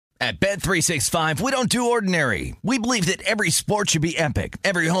At Bet365, we don't do ordinary. We believe that every sport should be epic.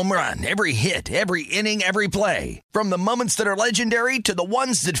 Every home run, every hit, every inning, every play. From the moments that are legendary to the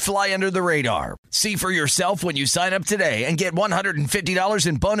ones that fly under the radar. See for yourself when you sign up today and get $150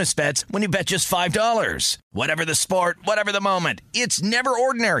 in bonus bets when you bet just $5. Whatever the sport, whatever the moment, it's never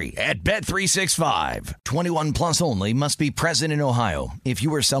ordinary at Bet365. 21 plus only. Must be present in Ohio. If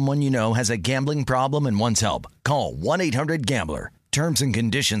you or someone you know has a gambling problem and wants help, call 1-800-GAMBLER. Terms and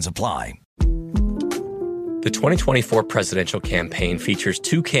conditions apply. The 2024 presidential campaign features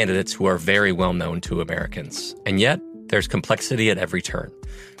two candidates who are very well known to Americans. And yet, there's complexity at every turn.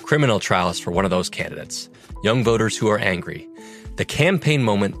 Criminal trials for one of those candidates. Young voters who are angry. The Campaign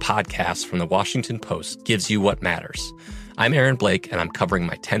Moment podcast from the Washington Post gives you what matters. I'm Aaron Blake, and I'm covering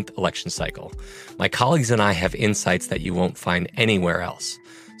my 10th election cycle. My colleagues and I have insights that you won't find anywhere else.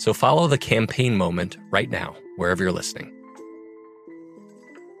 So follow The Campaign Moment right now, wherever you're listening.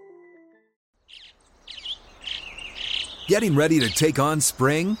 Getting ready to take on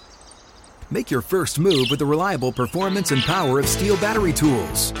spring? Make your first move with the reliable performance and power of Steel battery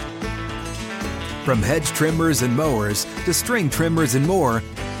tools. From hedge trimmers and mowers to string trimmers and more,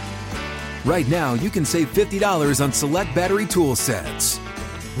 right now you can save $50 on select battery tool sets.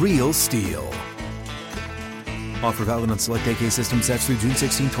 Real Steel. Offer valid on select AK system sets through June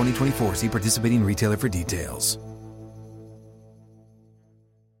 16, 2024. See participating retailer for details.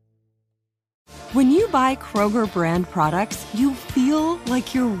 When you buy Kroger brand products, you feel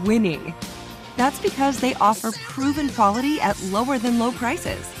like you're winning. That's because they offer proven quality at lower than low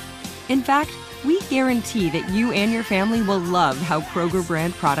prices. In fact, we guarantee that you and your family will love how Kroger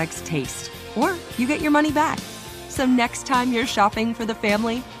brand products taste, or you get your money back. So next time you're shopping for the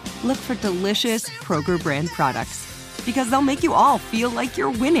family, look for delicious Kroger brand products, because they'll make you all feel like you're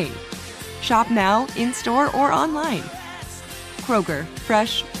winning. Shop now, in-store, or online. Kroger,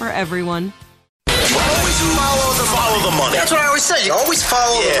 fresh for everyone. Always follow the money. That's what I always say. You always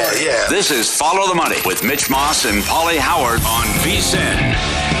follow the money. Yeah. This is Follow the Money with Mitch Moss and Paulie Howard on VSiN.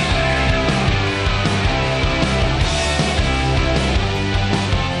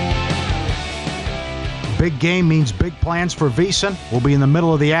 Big game means big plans for VSiN. We'll be in the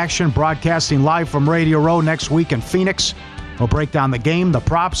middle of the action, broadcasting live from Radio Row next week in Phoenix. We'll break down the game, the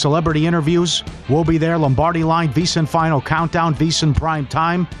props, celebrity interviews. We'll be there. Lombardi Line, VSiN Final Countdown, VSiN Prime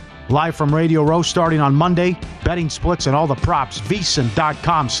Time. Live from Radio Row starting on Monday. Betting splits and all the props.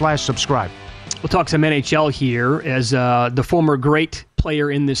 VSiN.com/subscribe. We'll talk some NHL here as the former great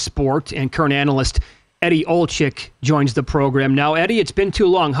player in this sport and current analyst Eddie Olczyk joins the program. Now, Eddie, it's been too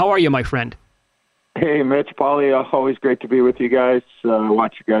long. How are you, my friend? Hey, Mitch, Paulie, always great to be with you guys.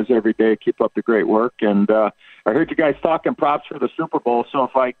 Watch you guys every day. Keep up the great work. And I heard you guys talking props for the Super Bowl. So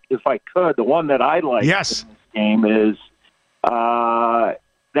if I could, the one that I like in this game is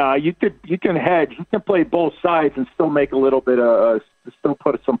now you can hedge. You can play both sides and still make a little bit of still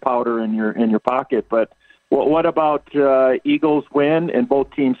put some powder in your pocket. But what about Eagles win and both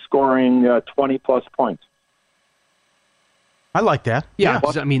teams scoring 20-plus points? I like that. Yeah.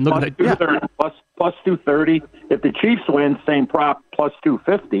 I mean, look at that. Plus 230. If the Chiefs win, same prop, plus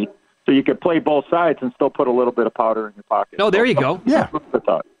 250. So you could play both sides and still put a little bit of powder in your pocket. Oh, there you go. Yeah.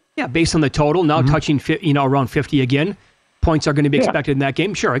 Yeah, based on the total, now touching around 50 again. Points are going to be expected in that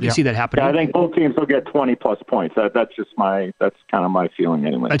game. Sure, I can see that happening. Yeah, I think both teams will get 20-plus points. That's kind of my feeling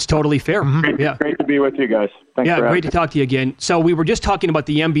anyway. That's totally fair. Great to be with you guys. Thanks for great to talk to you again. So we were just talking about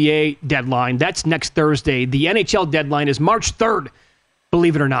the NBA deadline. That's next Thursday. The NHL deadline is March 3rd,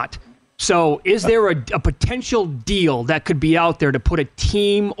 believe it or not. So is there a potential deal that could be out there to put a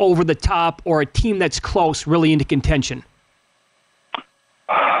team over the top or a team that's close really into contention?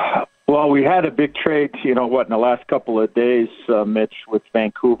 Well, we had a big trade, in the last couple of days, Mitch, with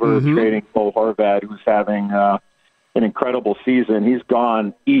Vancouver trading Bo Horvat, who's having an incredible season. He's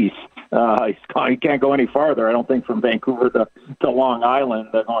gone east. He can't go any farther, I don't think, from Vancouver to Long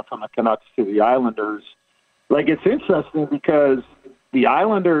Island. They're going from the Canucks to the Islanders. It's interesting because the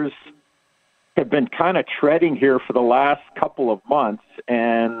Islanders have been kind of treading here for the last couple of months,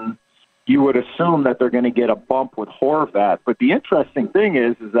 and you would assume that they're going to get a bump with Horvat. But the interesting thing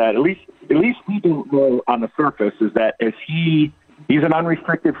is that at least we don't know on the surface is that he's an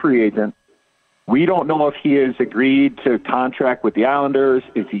unrestricted free agent. We don't know if he has agreed to contract with the Islanders,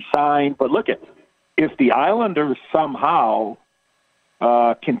 if he signed. But look, if the Islanders somehow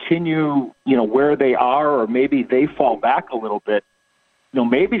continue, where they are, or maybe they fall back a little bit,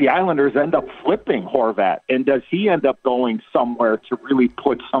 maybe the Islanders end up flipping Horvat. And does he end up going somewhere to really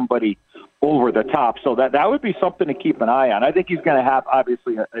put somebody over the top? So that would be something to keep an eye on. I think he's going to have,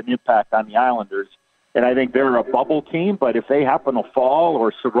 obviously, an impact on the Islanders. and I think they're a bubble team. But if they happen to fall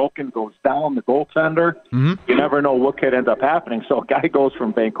or Sorokin goes down, the goaltender, you never know what could end up happening. So a guy goes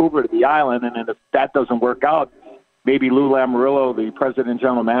from Vancouver to the island, and then if that doesn't work out, maybe Lou Lamoriello, the president and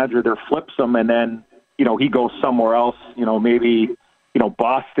general manager, there flips him, and then, he goes somewhere else. Maybe,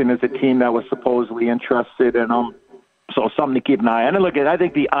 Boston is a team that was supposedly interested in him. So something to keep an eye on. And look, I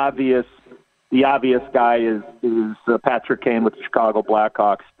think the obvious guy is Patrick Kane with the Chicago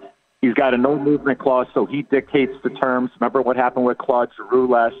Blackhawks. He's got a no movement clause, so he dictates the terms. Remember what happened with Claude Giroux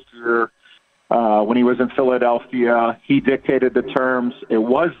last year when he was in Philadelphia? He dictated the terms.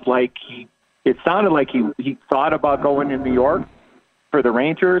 It sounded like he thought about going to New York for the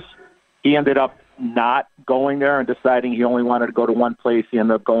Rangers. He ended up not going there and deciding he only wanted to go to one place. He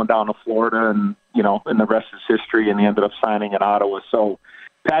ended up going down to Florida, and and the rest is history, and he ended up signing in Ottawa. So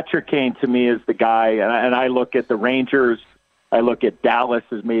Patrick Kane, to me, is the guy, and I look at the Rangers, I look at Dallas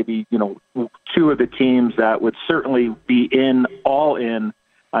as maybe, two of the teams that would certainly be all in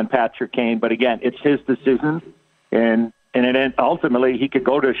on Patrick Kane. But again, it's his decision, and then ultimately he could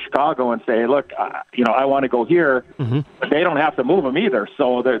go to Chicago and say, look, I want to go here, but they don't have to move him either.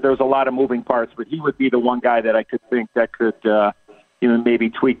 So there's a lot of moving parts, but he would be the one guy that I could think that could, maybe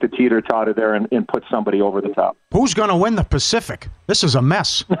tweak the teeter-totter there and put somebody over the top. Who's going to win the Pacific? This is a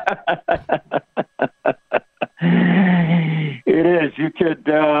mess. It is. You could,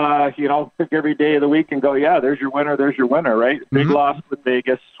 pick every day of the week and go, yeah, there's your winner, right? Big loss with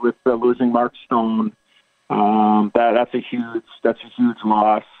Vegas with losing Mark Stone. That's a huge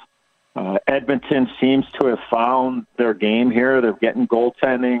loss. Edmonton seems to have found their game here. They're getting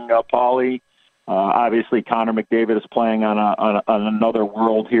goaltending, Paulie. Obviously, Connor McDavid is playing on another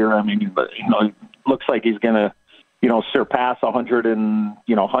world here. I mean, it looks like he's going to, surpass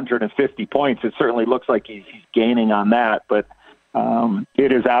 150 points. It certainly looks like he's gaining on that, but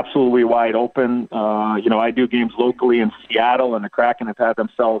it is absolutely wide open. I do games locally in Seattle, and the Kraken have had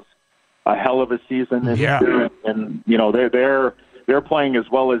themselves a hell of a season this year, and they're playing as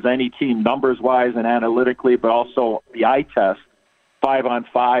well as any team numbers-wise and analytically, but also the eye test.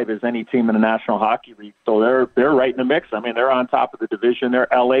 5-on-5 as any team in the National Hockey League. So they're right in the mix. I mean, they're on top of the division.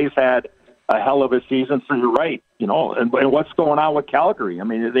 LA's had a hell of a season, so you're right. And what's going on with Calgary? I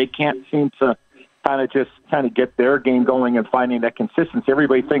mean, they can't seem to kind of get their game going and finding that consistency.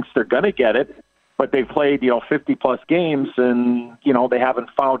 Everybody thinks they're going to get it, but they've played 50-plus games, and they haven't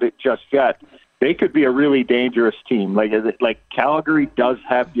found it just yet. They could be a really dangerous team. Like Calgary does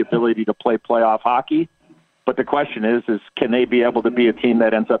have the ability to play playoff hockey. But the question is can they be able to be a team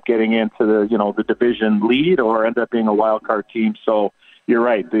that ends up getting into the division lead or end up being a wild card team? So you're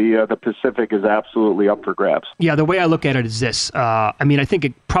right. The Pacific is absolutely up for grabs. Yeah, the way I look at it is this. I think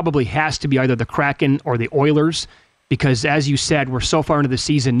it probably has to be either the Kraken or the Oilers because, as you said, we're so far into the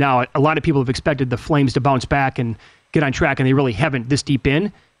season now. A lot of people have expected the Flames to bounce back and get on track, and they really haven't this deep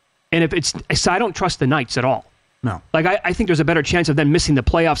in. And so I don't trust the Knights at all. No. I think there's a better chance of them missing the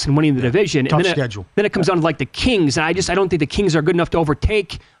playoffs and winning the division. Tough and schedule. Then it comes down to the Kings, and I don't think the Kings are good enough to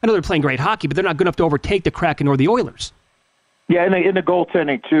overtake. I know they're playing great hockey, but they're not good enough to overtake the Kraken or the Oilers. Yeah, and the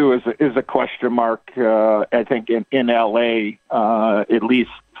goaltending too is a question mark. I think in LA, at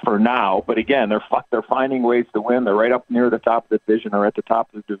least for now. But again, they're finding ways to win. They're right up near the top of the division or at the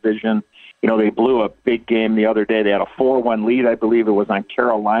top of the division. They blew a big game the other day. They had a 4-1 lead, I believe it was on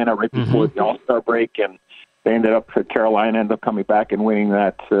Carolina right before the All-Star break, and Carolina ended up coming back and winning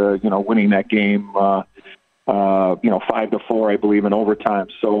that game, 5-4, I believe, in overtime.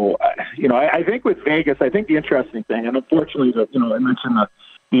 So, I think with Vegas, I think the interesting thing, and unfortunately, I mentioned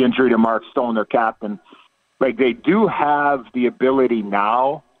the injury to Mark Stone, their captain, they do have the ability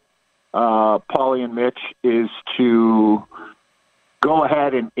now, Paulie and Mitch, is to go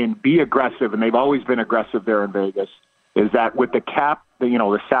ahead and be aggressive, and they've always been aggressive there in Vegas, is that with the cap,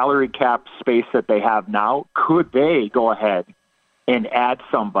 the salary cap space that they have now, could they go ahead and add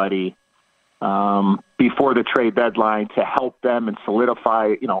somebody before the trade deadline to help them and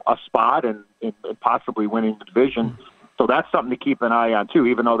solidify, a spot and possibly winning the division? So that's something to keep an eye on too,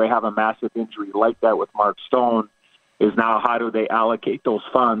 even though they have a massive injury like that with Mark Stone, is now how do they allocate those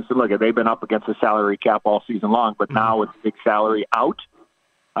funds? And look, they've been up against the salary cap all season long, but now with the big salary out,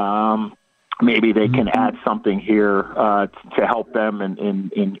 maybe they can add something here to help them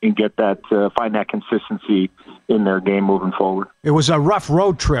and get that, find that consistency in their game moving forward. It was a rough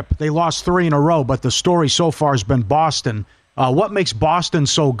road trip. They lost 3 in a row, but the story so far has been Boston. What makes Boston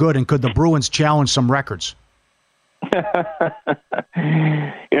so good, and could the Bruins challenge some records?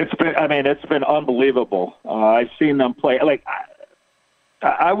 It's been unbelievable. I've seen them play.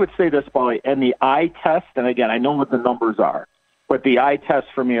 I would say this, Paulie, and the eye test, and again, I know what the numbers are, But the eye test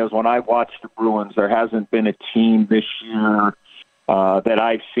for me is when I've watched the Bruins, there hasn't been a team this year that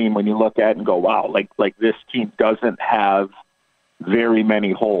I've seen when you look at it and go, wow, like this team doesn't have very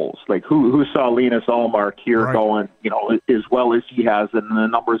many holes. Like who saw Linus Ullmark here going, as well as he has, and the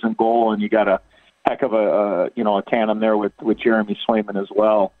numbers in goal, and you got a heck of a tandem there with Jeremy Swayman as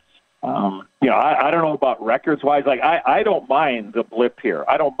well. I don't know about records wise. Like I don't mind the blip here.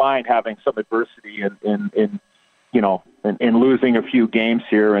 I don't mind having some adversity in losing a few games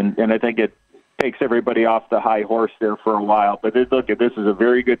here, and I think it takes everybody off the high horse there for a while. But look, this is a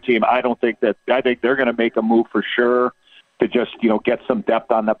very good team. I think they're going to make a move for sure to just get some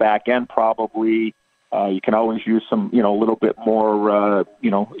depth on the back end. Probably you can always use some a little bit more.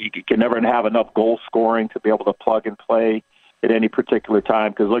 You can never have enough goal scoring to be able to plug and play at any particular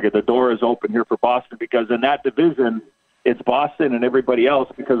time. Because look, the door is open here for Boston, because in that division, it's Boston and everybody else,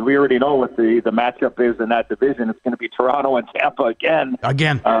 because we already know what the matchup is in that division. It's going to be Toronto and Tampa again.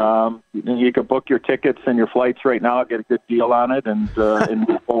 You can book your tickets and your flights right now, get a good deal on it, and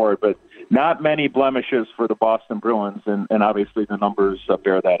move forward. But not many blemishes for the Boston Bruins, and obviously the numbers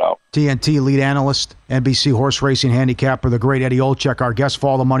bear that out. TNT lead analyst, NBC horse racing handicapper, the great Eddie Olczyk, our guest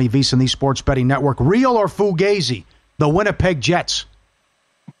for All the Money, VSiN, the Sports Betting Network. Real or fugazi, the Winnipeg Jets?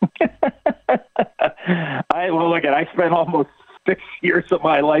 I spent almost 6 years of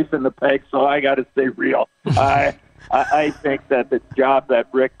my life in the Peg, so I got to say real. I think that the job that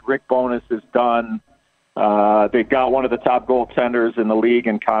Rick Bowness has done, they got one of the top goaltenders in the league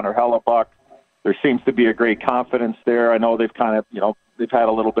in Connor Hellebuck. There seems to be a great confidence there. I know they've kind of, they've had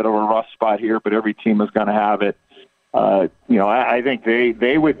a little bit of a rough spot here, but every team is going to have it. I think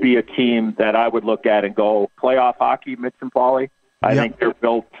they would be a team that I would look at and go, playoff hockey, Mitch and Paulie. I think they're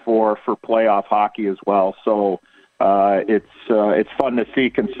built for playoff hockey as well. So it's fun to see,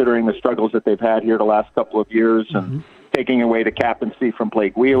 considering the struggles that they've had here the last couple of years, and taking away the captaincy from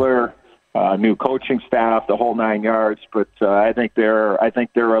Blake Wheeler, new coaching staff, the whole 9 yards. But I think they're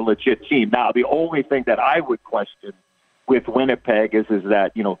a legit team. Now, the only thing that I would question with Winnipeg is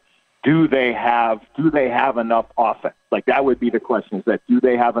that do they have enough offense? Like, that would be the question: is that do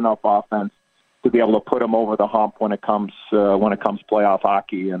they have enough offense to be able to put them over the hump when it comes playoff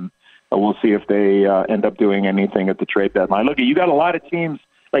hockey? And we'll see if they end up doing anything at the trade deadline. Look, you got a lot of teams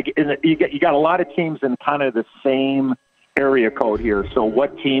you got a lot of teams in kind of the same area code here. So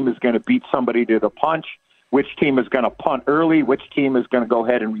what team is going to beat somebody to the punch? Which team is going to punt early? Which team is going to go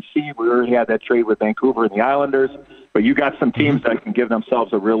ahead and receive? We already had that trade with Vancouver and the Islanders, but you got some teams that can give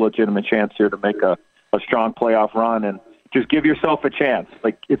themselves a real legitimate chance here to make a strong playoff run, and just give yourself a chance.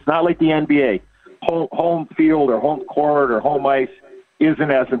 Like, it's not like the NBA. Home field or home court or home ice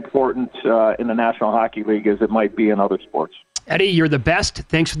isn't as important in the National Hockey League as it might be in other sports. Eddie, you're the best.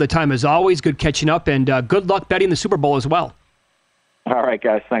 Thanks for the time as always. Good catching up, and good luck betting the Super Bowl as well. All right,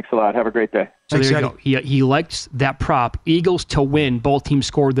 guys. Thanks a lot. Have a great day. So there you go. He likes that prop. Eagles to win. Both teams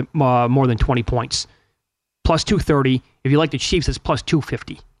scored more than 20 points. Plus 230. If you like the Chiefs, it's plus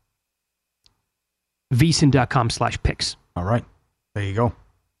 250. VSiN.com/picks. All right. There you go.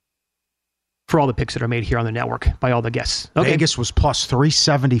 For all the picks that are made here on the network by all the guests. Okay. Vegas was plus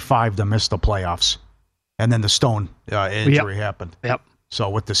 375 to miss the playoffs. And then the Stone injury happened. Yep. So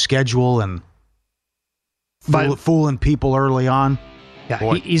with the schedule and fooling people early on.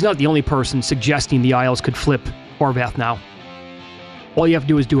 Yeah, he's not the only person suggesting the Isles could flip Horvath now. All you have to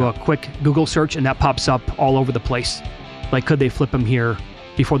do is do a quick Google search, and that pops up all over the place. Like, could they flip him here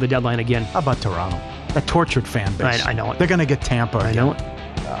before the deadline again? How about Toronto? A tortured fan base. I know it. They're going to get Tampa again. I know it.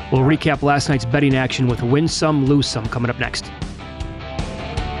 We'll recap last night's betting action with Win Some, Lose Some coming up next.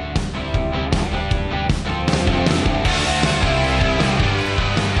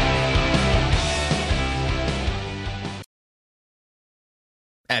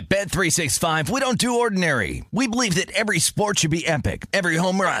 At Bet365, we don't do ordinary. We believe that every sport should be epic. Every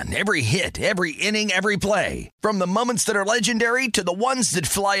home run, every hit, every inning, every play. From the moments that are legendary to the ones that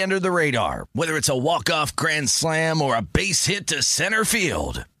fly under the radar. Whether it's a walk-off grand slam or a base hit to center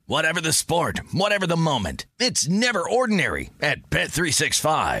field. Whatever the sport, whatever the moment. It's never ordinary at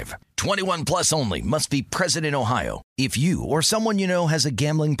Bet365. 21 plus only. Must be present in Ohio. If you or someone you know has a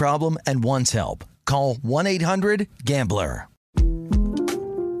gambling problem and wants help, call 1-800-GAMBLER.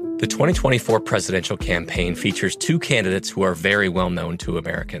 The 2024 presidential campaign features two candidates who are very well known to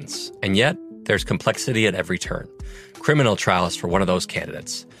Americans. And yet, there's complexity at every turn. Criminal trials for one of those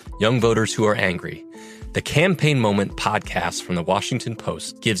candidates. Young voters who are angry. The Campaign Moment podcast from the Washington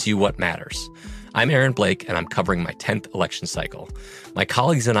Post gives you what matters. I'm Aaron Blake, and I'm covering my 10th election cycle. My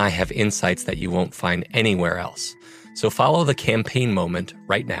colleagues and I have insights that you won't find anywhere else. So follow The Campaign Moment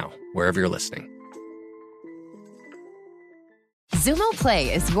right now, wherever you're listening. Xumo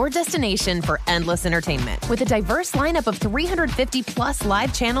Play is your destination for endless entertainment. With a diverse lineup of 350-plus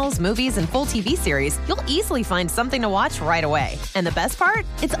live channels, movies, and full TV series, you'll easily find something to watch right away. And the best part?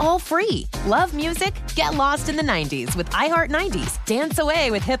 It's all free. Love music? Get lost in the 90s with iHeart 90s, dance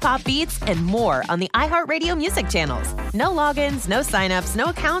away with hip-hop beats, and more on the iHeartRadio music channels. No logins, no signups, no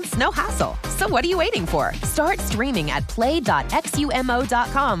accounts, no hassle. So what are you waiting for? Start streaming at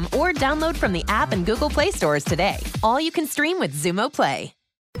play.xumo.com or download from the app and Google Play stores today. All you can stream with Xumo Play.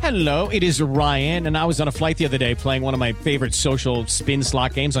 Hello, it is Ryan, and I was on a flight the other day playing one of my favorite social spin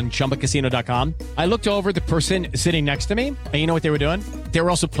slot games on ChumbaCasino.com. I looked over at the person sitting next to me, and you know what they were doing? They were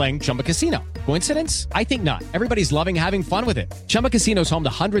also playing Chumba Casino. Coincidence? I think not. Everybody's loving having fun with it. Chumba Casino is home to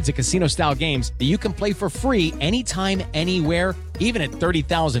hundreds of casino-style games that you can play for free anytime, anywhere, even at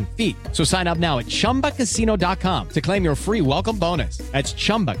 30,000 feet. So sign up now at ChumbaCasino.com to claim your free welcome bonus. That's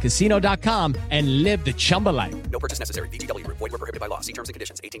ChumbaCasino.com and live the Chumba life. No purchase necessary. VGW. Void where prohibited by law. See terms and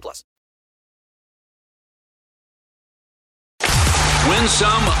conditions. 18+. Win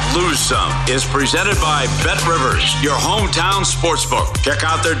Some, Lose Some is presented by BetRivers, your hometown sportsbook. Check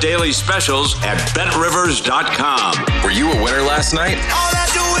out their daily specials at BetRivers.com. Were you a winner last night? All I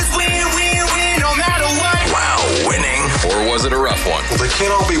do is win, win, win, no matter what. Wow, winning. Or was it a rough one? Well, they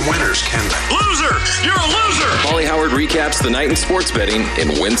can't all be winners, can they? Loser! You're a loser! Paulie Howard recaps the night in sports betting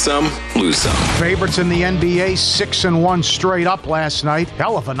in Win Some, Lose Some. Favorites in the NBA, 6-1 straight up last night.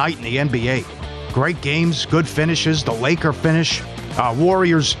 Hell of a night in the NBA. Great games, good finishes. The Laker finish.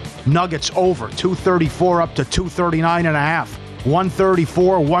 Warriors, Nuggets over, 234 up to 239.5.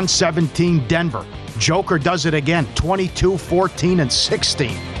 134, 117 Denver. Joker does it again, 22, 14, and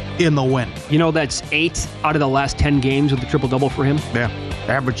 16 in the win. You know, that's 8 out of the last 10 games with the triple-double for him? Yeah,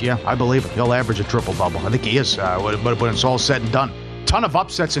 average, yeah, I believe it. He'll average a triple-double. I think he is, but when it's all said and done. Ton of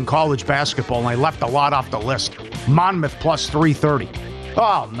upsets in college basketball, and I left a lot off the list. Monmouth plus 330.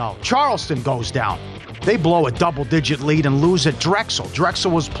 Oh, no. Charleston goes down. They blow a double-digit lead and lose at Drexel. Drexel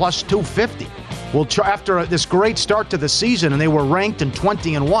was plus 250. Well, after this great start to the season, and they were ranked in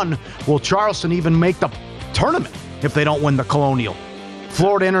 20-1, will Charleston even make the tournament if they don't win the Colonial?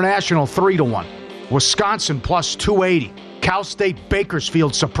 Florida International 3-1. Wisconsin plus 280. Cal State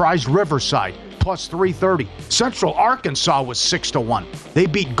Bakersfield surprised Riverside plus 330. Central Arkansas was 6-1. They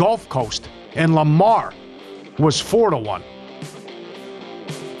beat Gulf Coast, and Lamar was 4-1.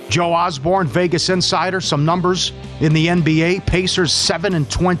 Joe Osborne, Vegas Insider, some numbers in the NBA. Pacers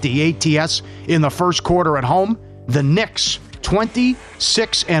 7-20 ATS in the first quarter at home. The Knicks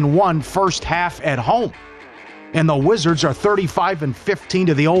 26-1 first half at home. And the Wizards are 35-15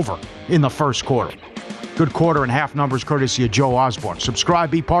 to the over in the first quarter. Good quarter and half numbers courtesy of Joe Osborne.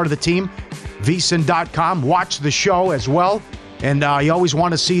 Subscribe, be part of the team. VSiN.com. Watch the show as well. And you always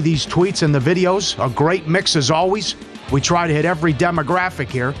want to see these tweets and the videos. A great mix as always. We try to hit every demographic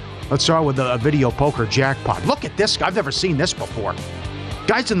here. Let's start with a video poker jackpot. Look at this. I've never seen this before.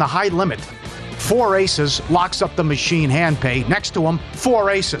 Guy's in the high limit. 4 aces, locks up the machine, hand pay. Next to him, 4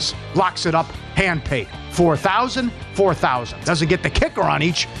 aces, locks it up, hand pay. 4,000, 4,000. Doesn't get the kicker on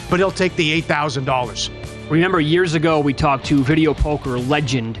each, but he'll take the $8,000. Remember years ago we talked to video poker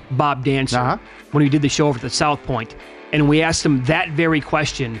legend Bob Dancer when we did the show over at the South Point, and we asked him that very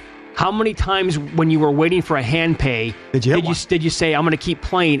question. How many times when you were waiting for a hand pay did you say, I'm going to keep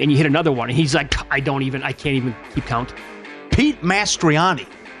playing, and you hit another one? And he's like, I can't even keep count. Pete Mastriani,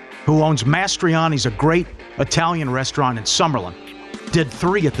 who owns Mastriani's, a great Italian restaurant in Summerlin, did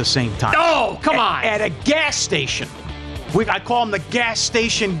 3 at the same time. Oh, come on. At a gas station. I call him the gas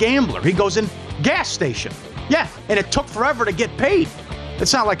station gambler. He goes in gas station. Yeah, and it took forever to get paid.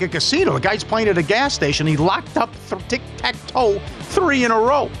 It's not like a casino. The guy's playing at a gas station. He locked up tic-tac-toe 3 in a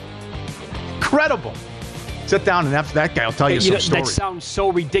row. Incredible. Sit down and after that guy will tell you some stories. That sounds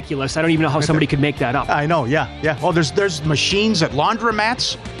so ridiculous. I don't even know how somebody could make that up. I know, yeah. Well, there's machines at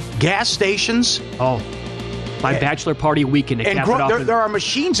laundromats, gas stations. Oh, my bachelor party weekend. And there are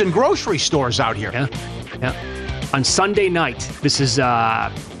machines in grocery stores out here. Yeah. On Sunday night, this is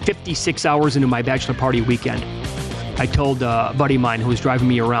 56 hours into my bachelor party weekend, I told a buddy of mine who was driving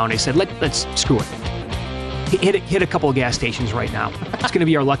me around, I said, let's screw it. Hit a couple of gas stations right now. It's going to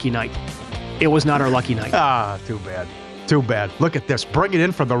be our lucky night. It was not our lucky night. Too bad. Too bad. Look at this. Bring it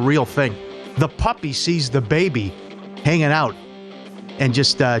in for the real thing. The puppy sees the baby hanging out and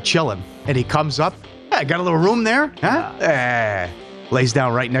just chilling. And he comes up. Hey, got a little room there? Huh? Lays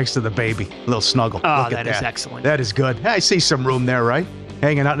down right next to the baby. A little snuggle. Oh, Look at that is excellent. That is good. I see some room there, right?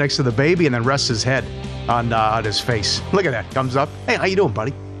 Hanging out next to the baby and then rests his head on his face. Look at that. Comes up. Hey, how you doing,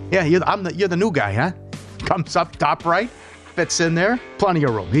 buddy? Yeah, you're the new guy, huh? Comes up top right. Fits in there. Plenty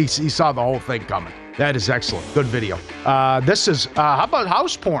of room. He saw the whole thing coming. That is excellent. Good video. This is, how about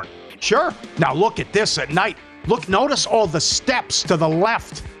house porn? Sure. Now look at this at night. Look, notice all the steps to the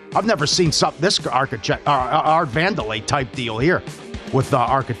left. I've never seen this Art Vandelay type deal here with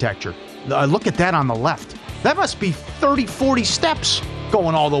architecture. Look at that on the left. That must be 30, 40 steps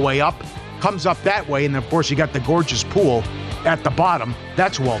going all the way up. Comes up that way, and of course you got the gorgeous pool at the bottom.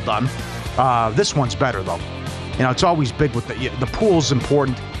 That's well done. This one's better though. You know, it's always big with the pool's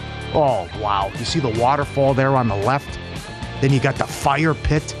important. Oh, wow. You see the waterfall there on the left? Then you got the fire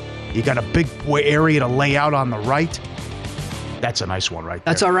pit. You got a big area to lay out on the right. That's a nice one right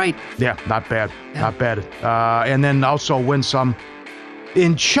there. That's all right. Yeah, not bad. Yeah. Not bad. And then also win some.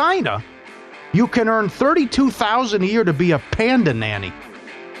 In China, you can earn $32,000 a year to be a panda nanny.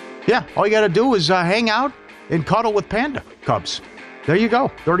 Yeah, all you got to do is hang out and cuddle with panda cubs. There you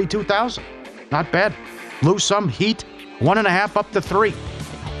go, $32,000. Not bad. Lose some, Heat, 1.5 up to 3.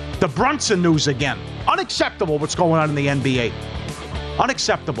 The Brunson news again. Unacceptable what's going on in the NBA.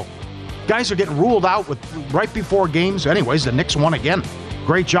 Unacceptable. Guys are getting ruled out right before games. Anyways, the Knicks won again.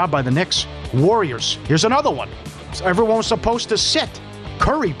 Great job by the Knicks. Warriors, here's another one. Everyone was supposed to sit.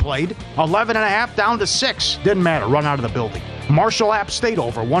 Curry played 11.5 down to 6. Didn't matter, run out of the building. Marshall App State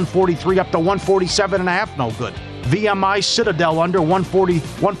over 143 up to 147.5, no good. VMI Citadel under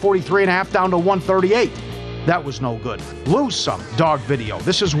 143.5 down to 138. That was no good. Lose some, dog video.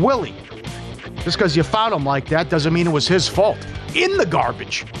 This is Willie. Just because you found him like that doesn't mean it was his fault. In the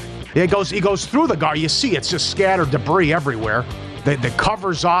garbage. He goes through the garbage. You see it's just scattered debris everywhere. The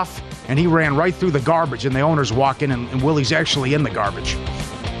cover's off, and he ran right through the garbage, and the owners walk in, and Willie's actually in the garbage.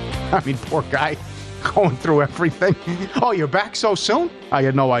 I mean, poor guy. Going through everything. Oh, you're back so soon? I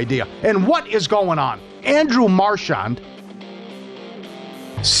had no idea. And what is going on? Andrew Marchand,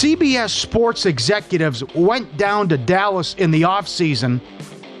 CBS Sports executives went down to Dallas in the offseason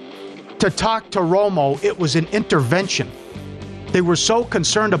to talk to Romo. It was an intervention. They were so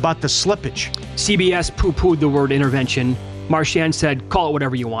concerned about the slippage. CBS poo-pooed the word intervention. Marchand said, call it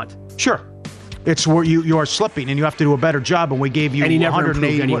whatever you want. Sure. It's where you are slipping, and you have to do a better job, and we gave you 180. And he never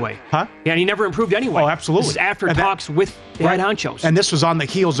improved anyway. Huh? Yeah, and he never improved anyway. Oh, absolutely. This is after talks with the head honchos. And this was on the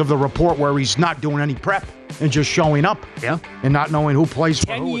heels of the report where he's not doing any prep and just showing up. Yeah. And not knowing who plays for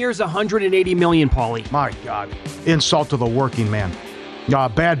 10 who. years, $180 million, Paulie. My God. Insult to the working man.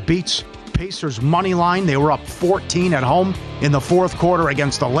 Bad beats. Pacers money line. They were up 14 at home in the fourth quarter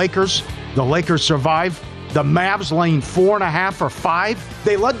against the Lakers. The Lakers survive. The Mavs laying 4.5 or 5.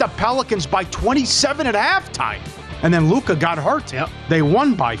 They led the Pelicans by 27 at halftime. And then Luka got hurt. Yep. They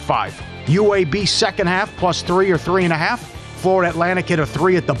won by 5. UAB second half plus 3 or 3.5. Florida Atlantic hit a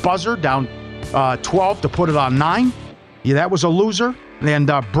 3 at the buzzer, down 12 to put it on 9. Yeah, that was a loser.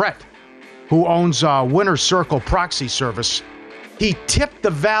 And Brett, who owns Winner's Circle proxy service, he tipped the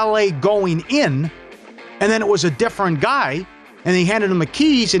valet going in, and then it was a different guy, and he handed him the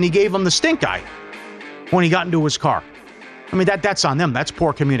keys, and he gave him the stink eye when he got into his car. I mean, that's on them. That's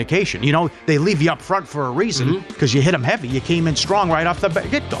poor communication. You know, they leave you up front for a reason because you hit them heavy. You came in strong right off the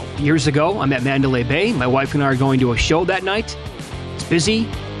get-go. Years ago, I'm at Mandalay Bay. My wife and I are going to a show that night. It's busy.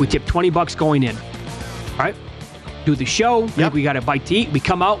 We tip $20 going in. All right? Do the show. Yep. We got a bite to eat. We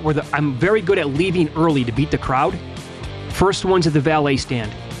come out. I'm very good at leaving early to beat the crowd. First one's at the valet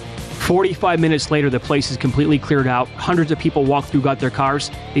stand. 45 minutes later, the place is completely cleared out. Hundreds of people walk through, got their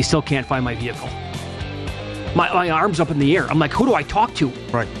cars. They still can't find my vehicle. My arm's up in the air. I'm like, who do I talk to?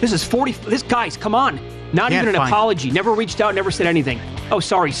 Right. This guy's, come on. Not even an apology. Never reached out, never said anything. Oh,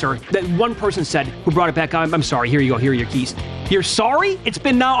 sorry, sir. That one person said, who brought it back on, I'm sorry, here you go, here are your keys. You're sorry? It's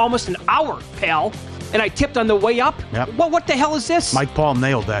been now almost an hour, pal. And I tipped on the way up? Yep. Well, what the hell is this? Mike Paul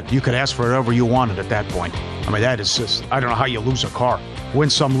nailed that. You could ask for whatever you wanted at that point. I mean, that is just, I don't know how you lose a car. Win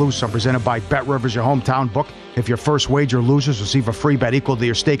some, lose some. Presented by Bet Rivers, your hometown book. If your first wager loses, receive a free bet equal to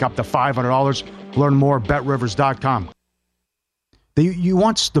your stake up to $500. Learn more at BetRivers.com. You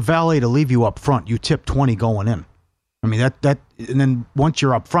want the valet to leave you up front. You tip 20 going in. I mean, that, and then once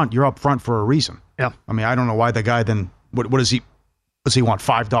you're up front for a reason. Yeah. I mean, I don't know why the guy then, what does he want,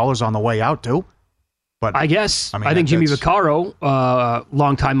 $5 on the way out too? But I guess. I think Jimmy Vaccaro,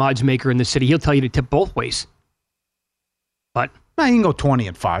 longtime odds maker in the city, he'll tell you to tip both ways. But you can go 20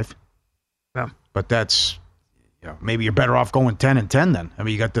 and 5. Yeah. But that's, maybe you're better off going 10 and 10 then. I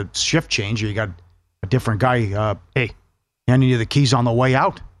mean, you got the shift change, or you got a different guy handing you the keys on the way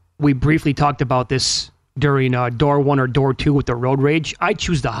out. We briefly talked about this during door 1 or door 2 with the road rage. I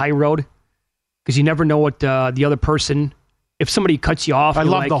choose the high road because you never know what the other person, if somebody cuts you off. I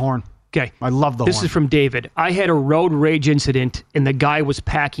love the horn. Okay. I love the horn. This is from David. I had a road rage incident, and the guy was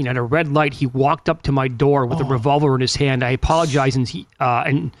packing at a red light. He walked up to my door with a revolver in his hand. I apologized,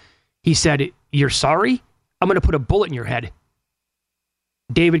 and he said, You're sorry? I'm going to put a bullet in your head.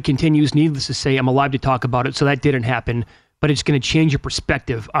 David continues, needless to say, I'm alive to talk about it, so that didn't happen, but it's going to change your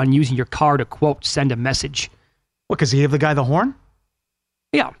perspective on using your car to, quote, send a message. What, because he gave the guy the horn?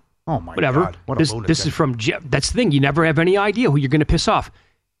 Yeah. Oh, my Whatever. God. What a lunatic. This is from Jeff. That's the thing. You never have any idea who you're going to piss off.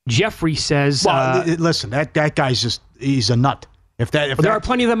 Jeffrey says... Well, listen, that guy's he's a nut. There are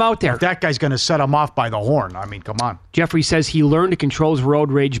plenty of them out there. If that guy's going to set him off by the horn, I mean, come on. Jeffrey says he learned to control his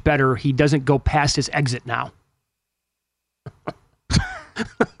road rage better. He doesn't go past his exit now.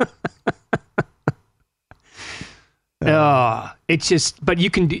 It's just, but you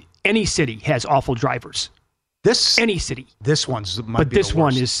can do, any city has awful drivers. Any city. This one's might but be this the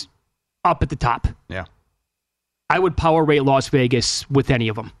one worst. is up at the top. Yeah. I would power rate Las Vegas with any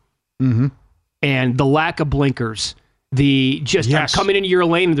of them. Mm-hmm. And the lack of blinkers, I'm coming into your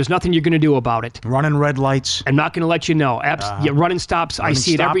lane and there's nothing you're going to do about it. Running red lights. I'm not going to let you know. Running stops. I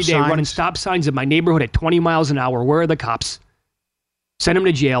see it every day. Running stop signs in my neighborhood at 20 miles an hour. Where are the cops? Send them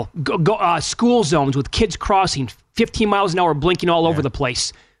to jail. School zones with kids crossing 15 miles an hour, blinking all over the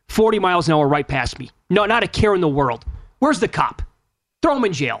place. 40 miles an hour right past me. No, not a care in the world. Where's the cop? Throw him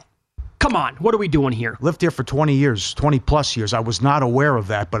in jail. Come on. What are we doing here? Lived here for 20 years, 20 plus years. I was not aware of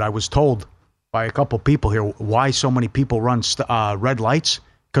that, but I was told by a couple people here why so many people run red lights,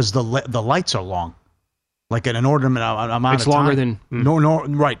 because the lights are long, like an inordinate amount of time. It's longer than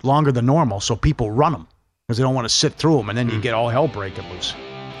longer than normal. So people run them because they don't want to sit through them, and then you get all hell breaking loose.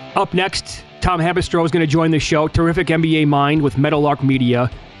 Up next, Tom Habistro is going to join the show. Terrific NBA mind with Meadowlark Media.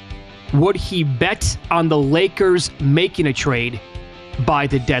 Would he bet on the Lakers making a trade by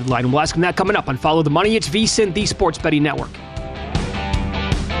the deadline? We'll ask him that coming up on Follow the Money. It's VSiN, the Sports Betting Network.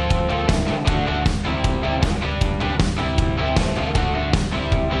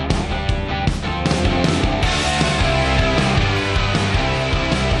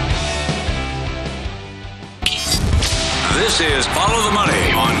 This is Follow the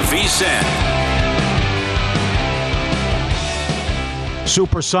Money on VSiN.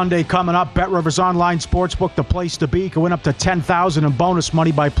 Super Sunday coming up. Bet Rivers Online Sportsbook, the place to be. Can win up to $10,000 in bonus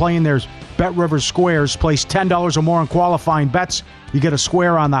money by playing their Bet Rivers Squares. Place $10 or more on qualifying bets. You get a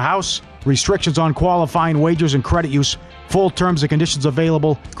square on the house. Restrictions on qualifying wagers and credit use. Full terms and conditions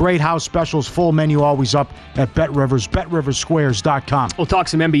available. Great house specials. Full menu always up at Bet Rivers. BetRiversSquares.com. We'll talk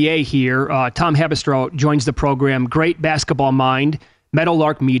some NBA here. Tom Habistro joins the program. Great basketball mind.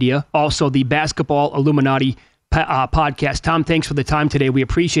 Meadowlark Media. Also the Basketball Illuminati podcast. Tom, thanks for the time today. We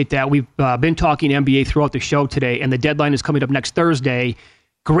appreciate that. We've been talking NBA throughout the show today, and the deadline is coming up next Thursday.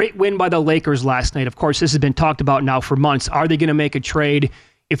 Great win by the Lakers last night. Of course, this has been talked about now for months. Are they going to make a trade?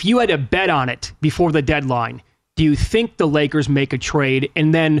 If you had to bet on it before the deadline, do you think the Lakers make a trade?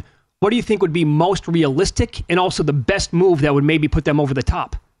 And then what do you think would be most realistic and also the best move that would maybe put them over the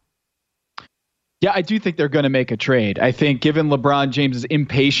top? Yeah, I do think they're going to make a trade. I think given LeBron James's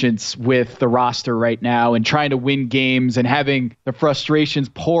impatience with the roster right now and trying to win games and having the frustrations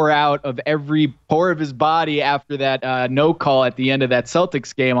pour out of every pore of his body after that no call at the end of that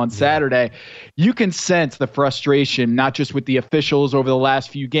Celtics game on Saturday, you can sense the frustration, not just with the officials over the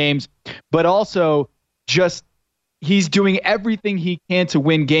last few games, but also just he's doing everything he can to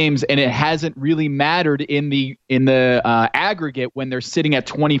win games, and it hasn't really mattered in the aggregate when they're sitting at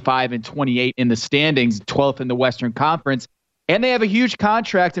 25 and 28 in the standings, 12th in the Western Conference, and they have a huge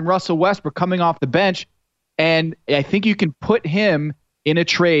contract in Russell Westbrook coming off the bench. And I think you can put him in a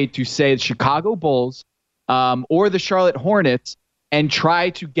trade to say the Chicago Bulls or the Charlotte Hornets and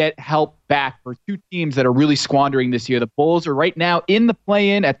try to get help back for two teams that are really squandering this year. The Bulls are right now in the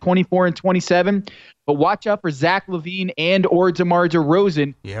play-in at 24 and 27. But watch out for Zach LaVine and or DeMar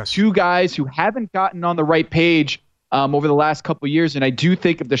DeRozan, two guys who haven't gotten on the right page over the last couple of years. And I do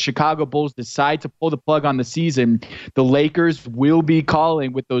think if the Chicago Bulls decide to pull the plug on the season, the Lakers will be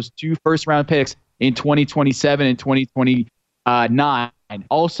calling with those two first-round picks in 2027 and 2029.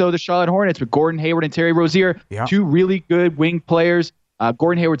 Also, the Charlotte Hornets with Gordon Hayward and Terry Rozier, two really good wing players.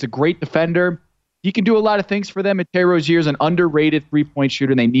 Gordon Hayward's a great defender. He can do a lot of things for them, and Terry Rozier's an underrated three-point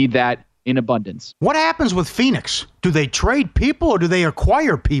shooter, and they need that in abundance. What happens with Phoenix? Do they trade people or do they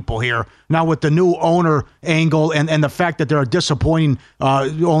acquire people here now with the new owner angle and the fact that they're disappointing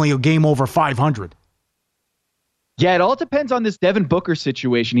only a game over 500? Yeah, it all depends on this Devin Booker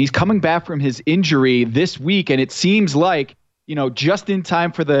situation. He's coming back from his injury this week, and it seems like, just in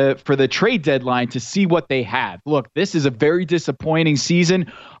time for the trade deadline to see what they have. Look, this is a very disappointing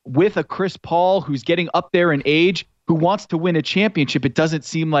season with a Chris Paul who's getting up there in age, who wants to win a championship. It doesn't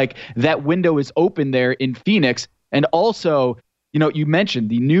seem like that window is open there in Phoenix. And also, you mentioned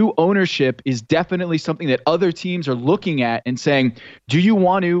the new ownership is definitely something that other teams are looking at and saying, do you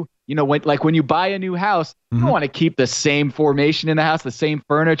want to when you buy a new house, you don't want to keep the same formation in the house, the same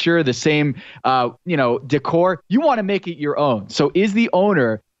furniture, the same, decor. You want to make it your own. So is the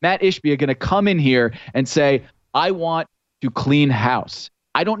owner, Matt Ishbia, going to come in here and say, I want to clean house?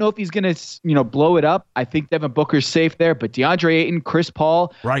 I don't know if he's going to, blow it up. I think Devin Booker's safe there, but DeAndre Ayton, Chris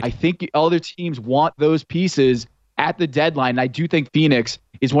Paul, right. I think other teams want those pieces at the deadline. I do think Phoenix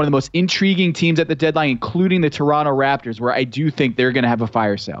is one of the most intriguing teams at the deadline, including the Toronto Raptors, where I do think they're going to have a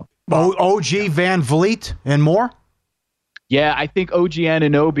fire sale. OG, Van Vliet, and more? Yeah, I think OG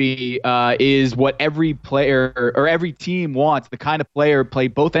Anunoby is what every player or every team wants, the kind of player play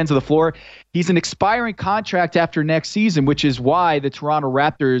both ends of the floor. He's an expiring contract after next season, which is why the Toronto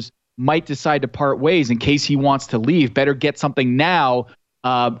Raptors might decide to part ways in case he wants to leave. Better get something now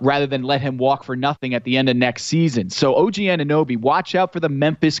rather than let him walk for nothing at the end of next season. So OG Anunoby, watch out for the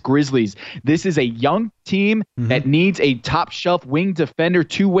Memphis Grizzlies. This is a young team that needs a top-shelf wing defender,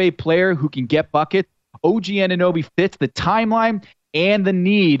 two-way player who can get buckets. OG Anunoby fits the timeline and the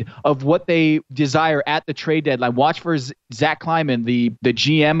need of what they desire at the trade deadline. Watch for Zach Kleiman, the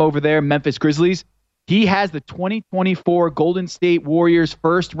GM over there, Memphis Grizzlies. He has the 2024 Golden State Warriors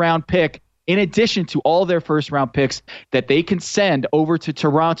first-round pick, in addition to all their first-round picks that they can send over to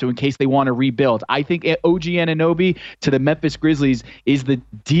Toronto in case they want to rebuild. I think OG Anunoby to the Memphis Grizzlies is the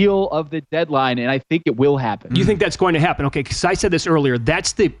deal of the deadline, and I think it will happen. You think that's going to happen? Okay, because I said this earlier.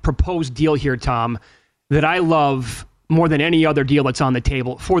 That's the proposed deal here, Tom, that I love more than any other deal that's on the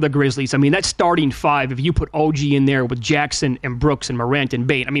table for the Grizzlies. I mean, that starting five, if you put OG in there with Jackson and Brooks and Morant and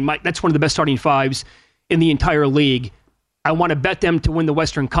Bane, I mean, that's one of the best starting fives in the entire league. I want to bet them to win the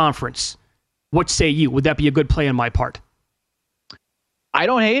Western Conference. What say you? Would that be a good play on my part? I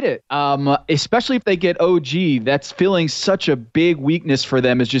don't hate it, especially if they get OG. That's filling such a big weakness for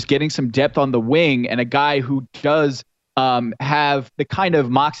them, is just getting some depth on the wing and a guy who does have the kind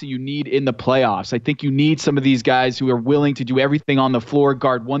of moxie you need in the playoffs. I think you need some of these guys who are willing to do everything on the floor,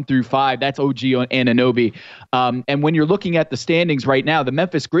 guard 1 through 5. That's OG Anunoby. And when you're looking at the standings right now, the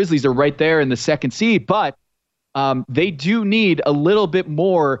Memphis Grizzlies are right there in the second seed, but they do need a little bit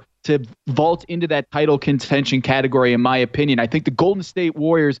more to vault into that title contention category, in my opinion. I think the Golden State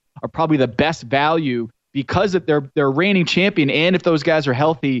Warriors are probably the best value because of their reigning champion, and if those guys are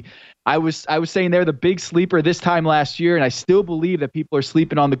healthy. I was saying they're the big sleeper this time last year, and I still believe that people are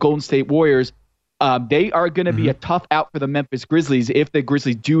sleeping on the Golden State Warriors. They are going to be a tough out for the Memphis Grizzlies if the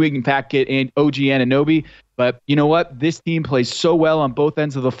Grizzlies do in fact get OG Anunoby. But you know what? This team plays so well on both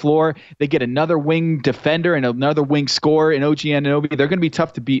ends of the floor. They get another wing defender and another wing scorer in OG Anunoby. They're going to be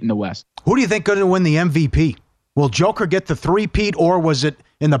tough to beat in the West. Who do you think is going to win the MVP? Will Joker get the three-peat, or was it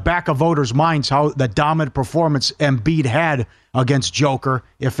in the back of voters' minds how the dominant performance Embiid had against Joker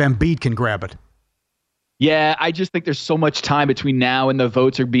if Embiid can grab it? Yeah, I just think there's so much time between now and the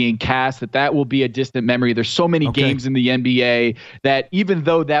votes are being cast that will be a distant memory. There's so many games in the NBA that even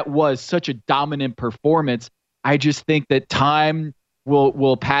though that was such a dominant performance, I just think that time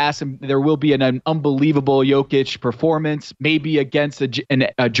will pass and there will be an unbelievable Jokic performance, maybe against a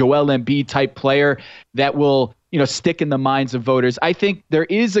Joel Embiid type player that will, stick in the minds of voters. I think there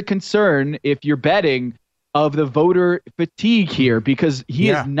is a concern if you're betting of the voter fatigue here, because he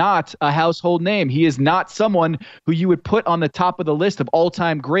is not a household name. He is not someone who you would put on the top of the list of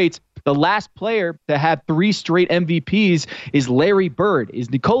all-time greats. The last player to have 3 straight MVPs is Larry Bird. Is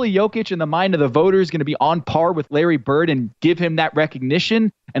Nikola Jokic in the mind of the voters going to be on par with Larry Bird and give him that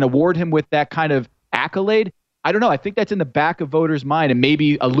recognition and award him with that kind of accolade? I don't know. I think that's in the back of voters' mind, and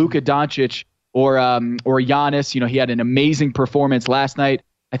maybe a Luka Doncic or Giannis. He had an amazing performance last night.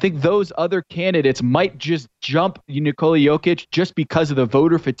 I think those other candidates might just jump Nikola Jokic just because of the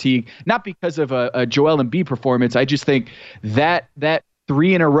voter fatigue, not because of a Joel Embiid performance. I just think that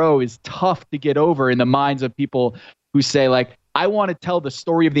 3 in a row is tough to get over in the minds of people who say, like, I want to tell the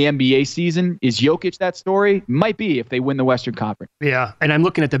story of the NBA season. Is Jokic that story? Might be if they win the Western Conference. Yeah, and I'm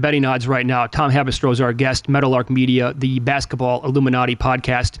looking at the betting odds right now. Tom Haberstroh is our guest, Meadowlark Media, the Basketball Illuminati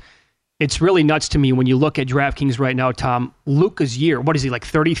podcast. It's really nuts to me when you look at DraftKings right now, Tom. Luka's year, what is he, like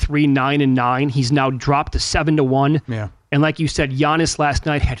 33, 9-9? He's now dropped to 7-1. Yeah. And like you said, Giannis last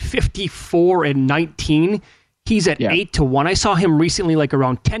night had 54-19. He's at 8-1. I saw him recently like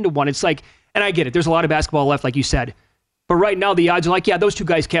around 10-1. It's like, and I get it, there's a lot of basketball left, like you said. But right now the odds are like, yeah, those two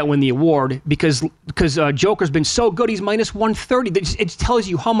guys can't win the award because Joker's been so good, he's minus 130. It tells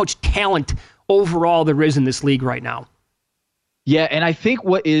you how much talent overall there is in this league right now. Yeah, and I think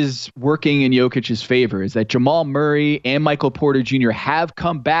what is working in Jokic's favor is that Jamal Murray and Michael Porter Jr. have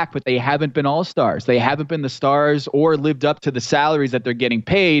come back, but they haven't been all-stars. They haven't been the stars or lived up to the salaries that they're getting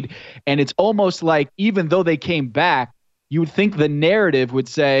paid. And it's almost like even though they came back, you would think the narrative would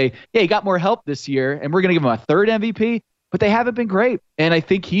say, yeah, he got more help this year, and we're going to give him a third MVP. But they haven't been great. And I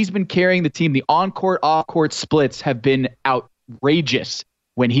think he's been carrying the team. The on-court, off-court splits have been outrageous.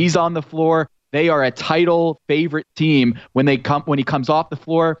 When he's on the floor, they are a title favorite team. When he comes off the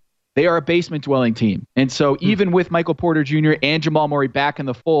floor, they are a basement-dwelling team. And so even with Michael Porter Jr. and Jamal Murray back in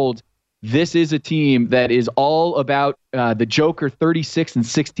the fold, this is a team that is all about the Joker, 36 and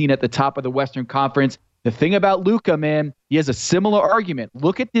 16 at the top of the Western Conference. The thing about Luka, man, he has a similar argument.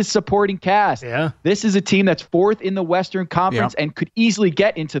 Look at this supporting cast. Yeah. This is a team that's fourth in the Western Conference and could easily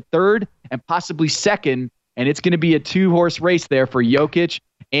get into third and possibly second. And it's going to be a two-horse race there for Jokic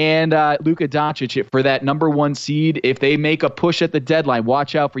and Luka Doncic for that number one seed. If they make a push at the deadline,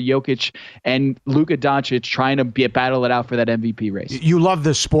 watch out for Jokic and Luka Doncic trying to battle it out for that MVP race. You love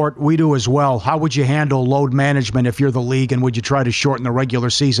this sport. We do as well. How would you handle load management if you're the league, and would you try to shorten the regular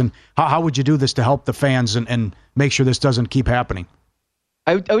season? How would you do this to help the fans and make sure this doesn't keep happening?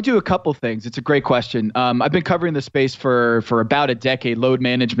 I would do a couple things. It's a great question. I've been covering the space for about a decade, load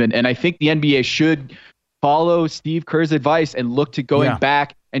management, and I think the NBA should follow Steve Kerr's advice and look to going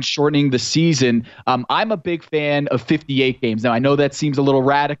back and shortening the season. I'm a big fan of 58 games. Now, I know that seems a little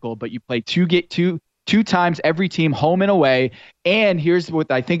radical, but you play two times every team, home and away. And here's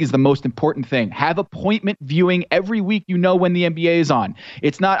what I think is the most important thing. Have appointment viewing every week. You know when the NBA is on.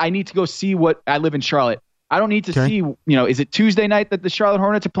 It's not, I need to go see what, I live in Charlotte. I don't need to see, is it Tuesday night that the Charlotte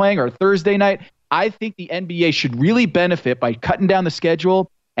Hornets are playing or Thursday night? I think the NBA should really benefit by cutting down the schedule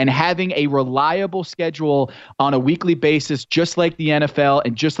and having a reliable schedule on a weekly basis, just like the NFL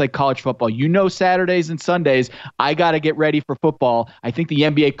and just like college football. Saturdays and Sundays, I got to get ready for football. I think the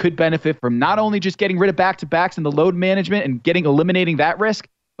NBA could benefit from not only just getting rid of back-to-backs and the load management and eliminating that risk,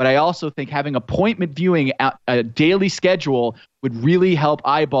 but I also think having appointment viewing a daily schedule would really help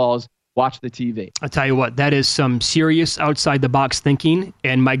eyeballs watch the TV. I'll tell you what, that is some serious outside-the-box thinking,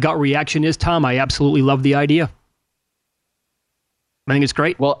 and my gut reaction is, Tom, I absolutely love the idea. I think it's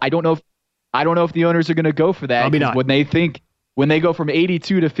great. Well, I don't know if the owners are going to go for that. Probably not. When they go from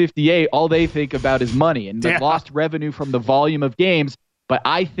 82 to 58, all they think about is money and the lost revenue from the volume of games. But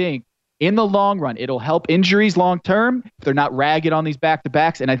I think in the long run, it'll help injuries long term if they're not ragged on these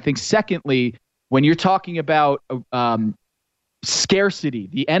back-to-backs. And I think secondly, when you're talking about scarcity,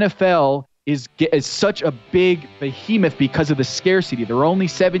 the NFL is such a big behemoth because of the scarcity. There are only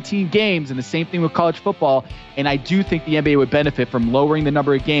 17 games, and the same thing with college football. And I do think the NBA would benefit from lowering the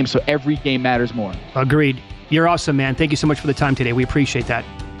number of games so every game matters more. Agreed. You're awesome, man. Thank you so much for the time today. We appreciate that.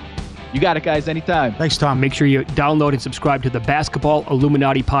 You got it, guys. Anytime. Thanks, Tom. Make sure you download and subscribe to the Basketball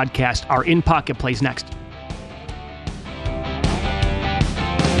Illuminati podcast. Our In Pocket plays next.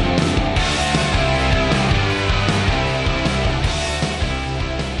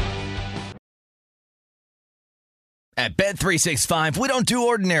 At Bet365, we don't do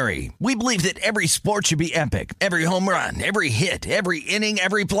ordinary. We believe that every sport should be epic. Every home run, every hit, every inning,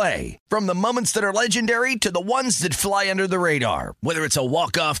 every play. From the moments that are legendary to the ones that fly under the radar. Whether it's a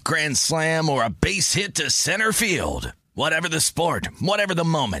walk-off grand slam or a base hit to center field. Whatever the sport, whatever the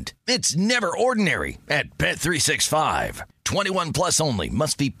moment. It's never ordinary at Bet365. 21 plus only.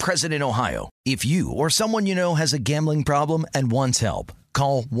 Must be present in Ohio. If you or someone you know has a gambling problem and wants help,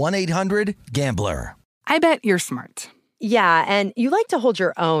 call 1-800-GAMBLER. I bet you're smart. Yeah, and you like to hold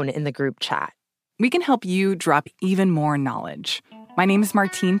your own in the group chat. We can help you drop even more knowledge. My name is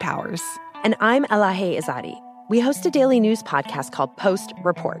Martine Powers. And I'm Elahe Izadi. We host a daily news podcast called Post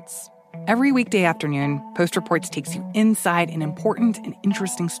Reports. Every weekday afternoon, Post Reports takes you inside an important and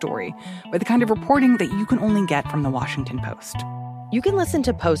interesting story with the kind of reporting that you can only get from the Washington Post. You can listen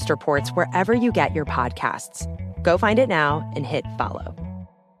to Post Reports wherever you get your podcasts. Go find it now and hit follow.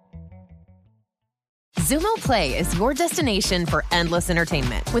 Xumo Play is your destination for endless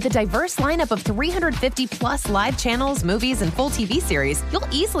entertainment. With a diverse lineup of 350 plus live channels, movies, and full TV series, you'll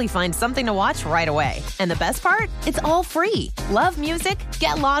easily find something to watch right away. And the best part? It's all free. Love music?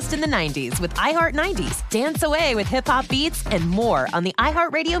 Get lost in the 90s with iHeart 90s. Dance away with hip-hop beats and more on the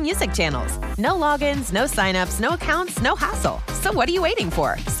iHeartRadio music channels. No logins, no signups, no accounts, no hassle. So what are you waiting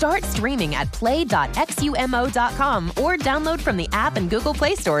for? Start streaming at play.xumo.com or download from the app and Google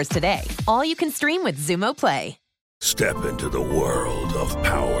Play stores today. All you can stream with Xumo Play. Step into the world of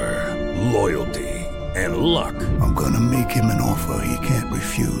power, loyalty, and luck. I'm gonna make him an offer he can't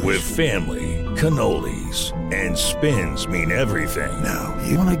refuse. With family, cannolis, and spins mean everything. Now,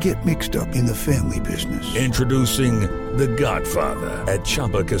 you wanna get mixed up in the family business. Introducing The Godfather at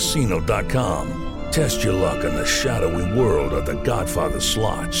ChumbaCasino.com. Test your luck in the shadowy world of The Godfather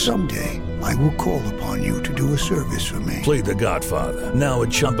slot. Someday, I will call upon you to do a service for me. Play The Godfather, now at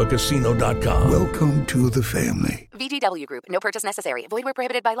ChumbaCasino.com. Welcome to the family. VGW Group. No purchase necessary. Void where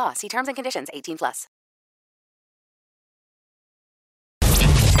prohibited by law. See terms and conditions. 18+.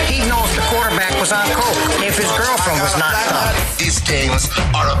 He knows the quarterback was on coke if his girlfriend was knocked up. These games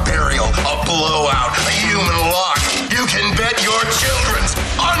are a burial, a blowout, a human lock. You can bet your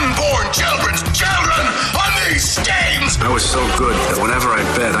unborn children's children on these games. I was so good that whenever I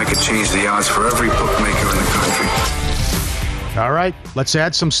bet, I could change the odds for every bookmaker in the country. All right, let's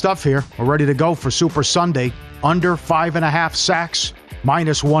add some stuff here. We're ready to go for Super Sunday. Under 5.5 sacks,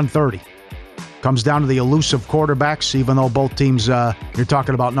 minus 130. Comes down to the elusive quarterbacks, even though both teams, you're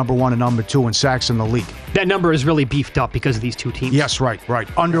talking about number 1 and number 2 in sacks in the league. That number is really beefed up because of these two teams. Yes, right.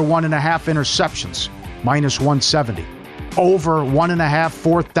 Under 1.5 interceptions, minus 170. Over 1.5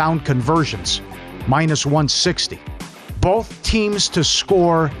 fourth down conversions, minus 160. Both teams to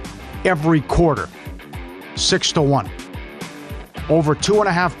score every quarter, 6-1. Over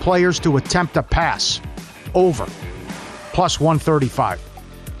 2.5 players to attempt a pass, over, plus 135.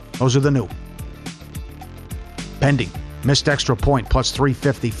 Those are the new. Pending, missed extra point, plus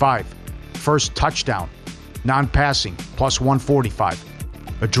 355. First touchdown, non-passing, plus 145.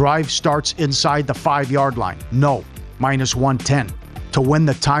 A drive starts inside the 5-yard line, no, minus 110. To win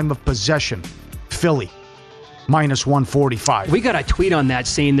the time of possession, Philly, minus 145. We got a tweet on that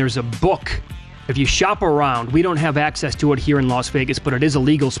saying there's a book. If you shop around, we don't have access to it here in Las Vegas, but it is a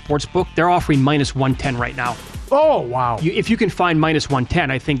legal sports book. They're offering minus 110 right now. Oh, wow. If you can find minus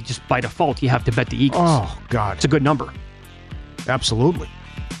 110, I think just by default you have to bet the Eagles. Oh, God. It's a good number. Absolutely.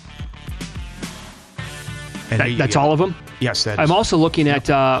 And that's all of them? Yes, that is. I'm also looking at,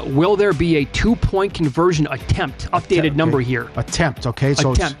 will there be a 2-point conversion attempt? Updated number here. Attempt, okay.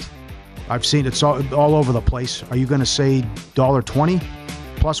 So attempt. I've seen it's all over the place. Are you going to say $1.20?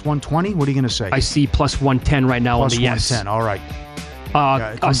 Plus 120? What are you going to say? I see plus 110 right now plus on the yes. Plus 110, all right.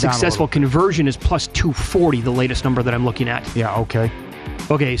 A successful conversion is plus 240, the latest number that I'm looking at. Yeah, okay.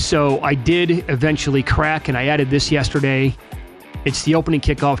 Okay, so I did eventually crack, and I added this yesterday. It's the opening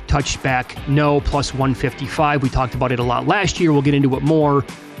kickoff touchback, no, plus 155. We talked about it a lot last year. We'll get into it more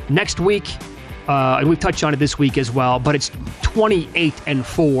next week, and we've touched on it this week as well, but it's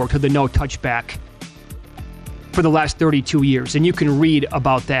 28-4 to the no touchback for the last 32 years, and you can read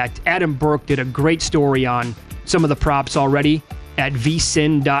about that. Adam Burke did a great story on some of the props already at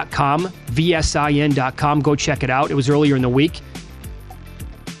vsin.com, vsin.com. Go check it out. It was earlier in the week.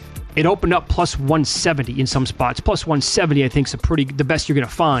 It opened up plus 170 in some spots. Plus 170, I think, is the best you're going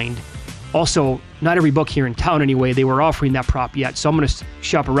to find. Also, not every book here in town anyway, they were offering that prop yet, so I'm going to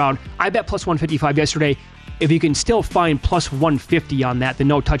shop around. I bet plus 155 yesterday. If you can still find plus 150 on that, the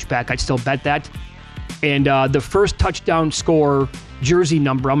no touchback, I'd still bet that. And the first touchdown score jersey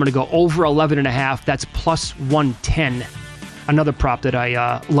number, I'm going to go over 11.5. That's plus 110. Another prop that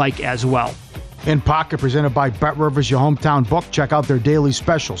I like as well. In Pocket, presented by BetRivers, your hometown book. Check out their daily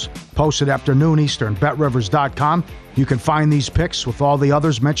specials. Posted after noon Eastern, BetRivers.com. You can find these picks with all the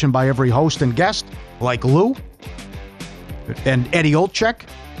others mentioned by every host and guest, like Lou and Eddie Olczyk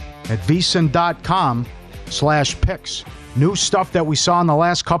at vsin.com/picks. New stuff that we saw in the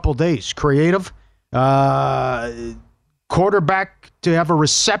last couple days. Creative. Quarterback to have a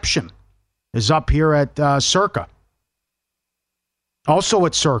reception is up here at Circa. Also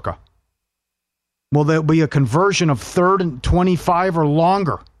at Circa. Will there be a conversion of 3rd and 25 or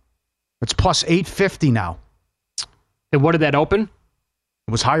longer? It's plus 850 now. And what did that open?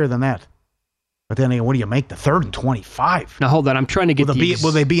 It was higher than that. But then what do you make the 3rd and 25? Now hold on, I'm trying to get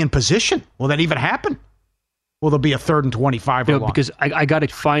will they be in position? Will that even happen? Will there be a 3rd and 25 or longer? Because I got to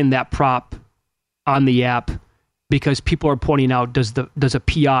find that prop on the app because people are pointing out, does a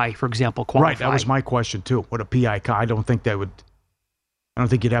PI, for example, qualify? Right, that was my question too. What a PI, I don't think you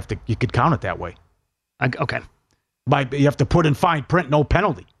could count it that way. Okay. You have to put in fine print, no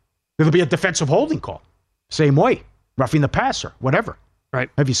penalty. There'll be a defensive holding call. Same way. Roughing the passer, whatever. Right.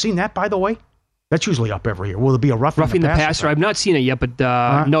 Have you seen that, by the way? That's usually up every year. Will there be a roughing the passer? I've not seen it yet, but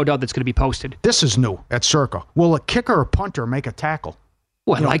no doubt that's going to be posted. This is new at Circa. Will a kicker or punter make a tackle?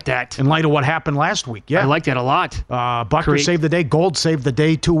 Oh, I like that. In light of what happened last week. Yeah. I like that a lot. Buckner saved the day. Gold saved the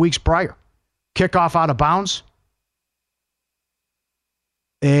day 2 weeks prior. Kickoff out of bounds.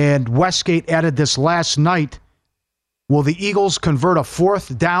 And Westgate added this last night. Will the Eagles convert a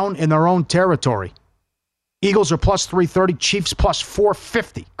 4th down in their own territory? Eagles are plus 330, Chiefs plus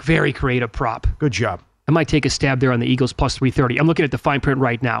 450. Very creative prop. Good job. I might take a stab there on the Eagles plus 330. I'm looking at the fine print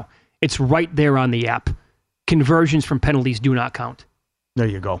right now. It's right there on the app. Conversions from penalties do not count. There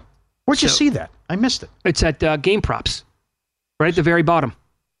you go. Where'd you see that? I missed it. It's at Game Props, right at the very bottom.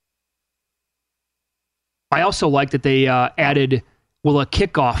 I also like that they added, will a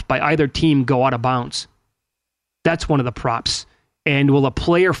kickoff by either team go out of bounds? That's one of the props. And will a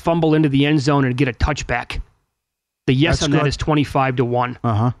player fumble into the end zone and get a touchback? The yes That's on good. that is 25-1.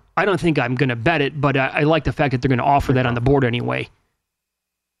 Uh-huh. I don't think I'm going to bet it, but I like the fact that they're going to offer that on the board anyway.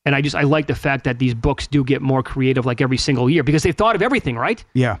 And I like the fact that these books do get more creative like every single year because they've thought of everything, right?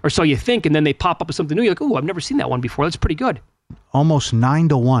 Yeah. Or so you think, and then they pop up with something new. You're like, oh, I've never seen that one before. That's pretty good. Almost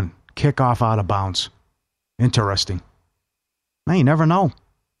 9-1 kickoff out of bounds. Interesting. Man, you never know.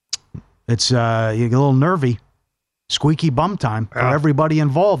 It's you get a little nervy. Squeaky bum time for everybody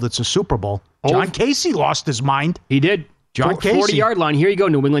involved. It's a Super Bowl. John Casey lost his mind. He did. John Casey. 40-yard line. Here you go,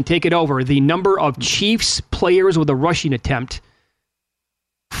 New England. Take it over. The number of Chiefs players with a rushing attempt,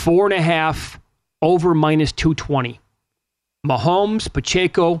 4.5 over minus 220. Mahomes,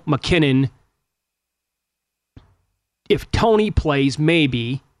 Pacheco, McKinnon. If Tony plays,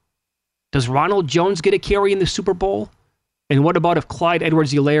 maybe. Does Ronald Jones get a carry in the Super Bowl? And what about if Clyde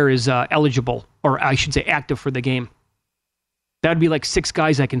Edwards-Helaire is eligible, or I should say active for the game? That would be like 6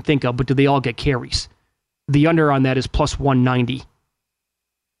 guys I can think of, but do they all get carries? The under on that is plus 190.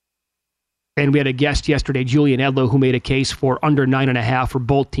 And we had a guest yesterday, Julian Edlow, who made a case for under 9.5 for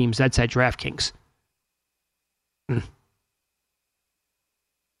both teams. That's at DraftKings.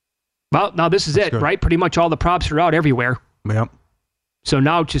 Well, now this is it, right? Pretty much all the props are out everywhere. Yep. So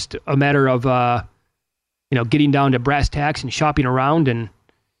now it's just a matter of, getting down to brass tacks and shopping around and...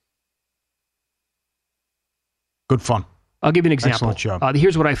 Good fun. I'll give you an example. Excellent job.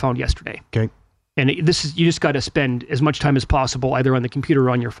 Here's what I found yesterday. Okay. And this is, you just got to spend as much time as possible either on the computer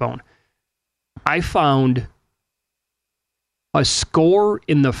or on your phone. I found a score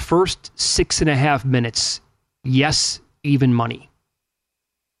in the first 6.5 minutes. Yes, even money.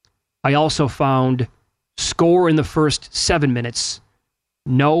 I also found score in the first 7 minutes.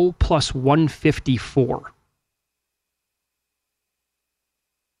 No, plus 154.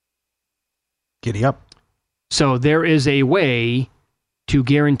 Giddy up. So there is a way to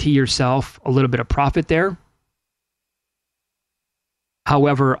guarantee yourself a little bit of profit there.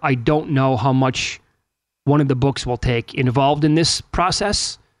 However, I don't know how much one of the books will take involved in this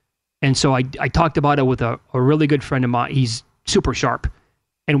process. And so I talked about it with a really good friend of mine. He's super sharp.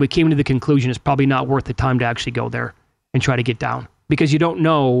 And we came to the conclusion it's probably not worth the time to actually go there and try to get down. Because you don't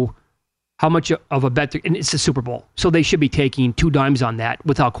know how much of a bet, and it's the Super Bowl. So they should be taking 2 dimes on that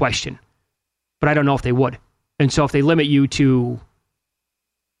without question. But I don't know if they would. And so if they limit you to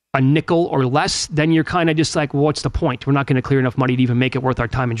a nickel or less, then you're kind of just like, well, what's the point? We're not going to clear enough money to even make it worth our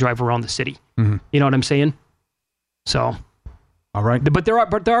time and drive around the city. Mm-hmm. You know what I'm saying? So, all right. But there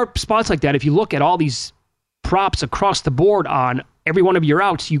are spots like that. If you look at all these props across the board on every one of your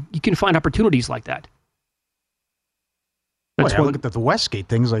outs, you can find opportunities like that. That's look at the Westgate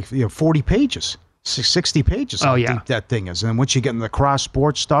things, like 40 pages, 60 pages. Oh, yeah. Deep that thing is. And then once you get in the cross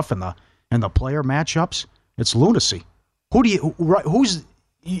sports stuff and the player matchups, it's lunacy. Who's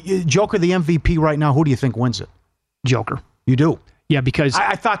Joker the MVP right now? Who do you think wins it? Joker. You do? Yeah, because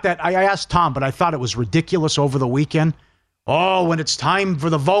I thought that, I asked Tom, but I thought it was ridiculous over the weekend. Oh, when it's time for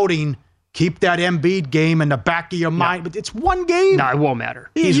the voting, keep that Embiid game in the back of your mind. But it's one game. No, it won't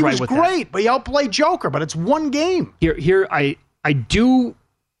matter. He right was with great, that. but he outplayed Joker, but it's one game. Here, I do,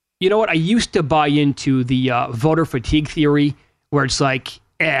 you know what? I used to buy into the voter fatigue theory where it's like,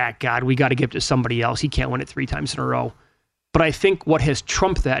 God, we got to give it to somebody else. He can't win it 3 times in a row. But I think what has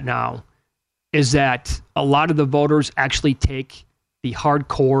trumped that now is that a lot of the voters actually take the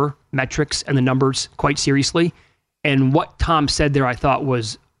hardcore metrics and the numbers quite seriously. And what Tom said there, I thought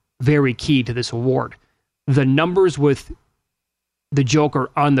was very key to this award. The numbers with the Joker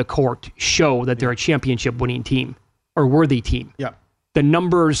on the court show that they're a championship winning team or worthy team. Yeah. The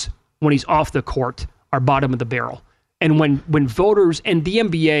numbers when he's off the court are bottom of the barrel. And when voters, and the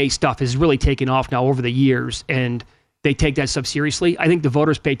NBA stuff has really taken off now over the years, and they take that stuff seriously, I think the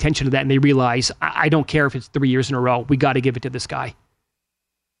voters pay attention to that and they realize, I don't care if it's 3 years in a row, we got to give it to this guy.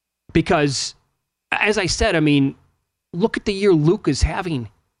 Because, as I said, I mean, look at the year Luke is having.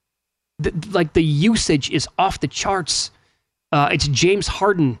 The usage is off the charts. It's James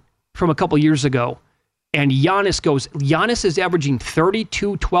Harden from a couple years ago. And Giannis is averaging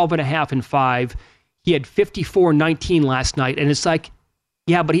 32, 12.5, and 5. He had 54, 19 last night. And it's like,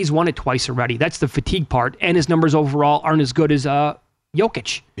 yeah, but he's won it twice already. That's the fatigue part. And his numbers overall aren't as good as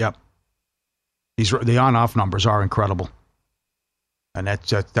Jokic. Yep. The on-off numbers are incredible. And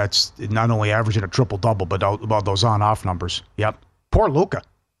that's not only averaging a triple-double, but about those on-off numbers. Yep. Poor Luka.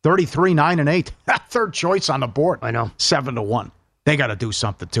 33, 9, and 8. Third choice on the board. I know. 7-1. They got to do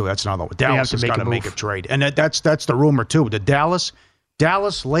something, too. That's another one. Dallas has got to make a trade. And that's the rumor, too. The Dallas,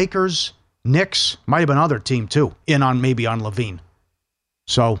 Lakers, Knicks, might have been another team, too, maybe on Levine.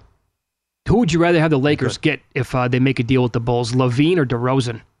 So, Who would you rather have the Lakers get if they make a deal with the Bulls, LaVine or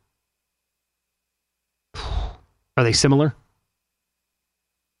DeRozan? Are they similar?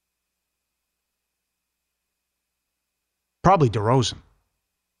 Probably DeRozan.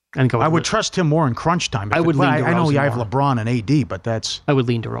 I would trust him more in crunch time. I would lean DeRozan I know you have more. LeBron and AD, but that's... I would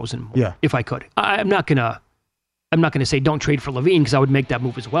lean DeRozan more, if I could. I'm not gonna say don't trade for LaVine because I would make that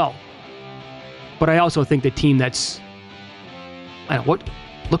move as well. But I also think the team that's...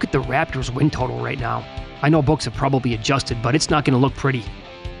 Look at the Raptors win total right now. I know books have probably adjusted, but it's not going to look pretty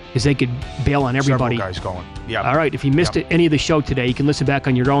because they could bail on everybody. Several guys going. Yeah. All right. If you missed any of the show today, you can listen back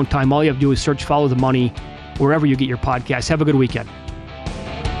on your own time. All you have to do is search Follow the Money wherever you get your podcasts. Have a good weekend.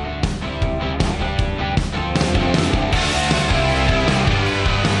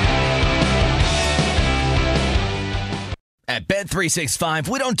 At Bet365,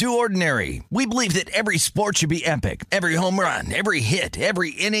 we don't do ordinary. We believe that every sport should be epic. Every home run, every hit,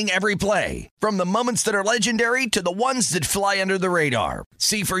 every inning, every play. From the moments that are legendary to the ones that fly under the radar.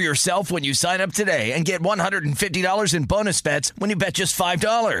 See for yourself when you sign up today and get $150 in bonus bets when you bet just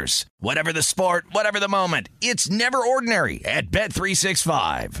 $5. Whatever the sport, whatever the moment, it's never ordinary at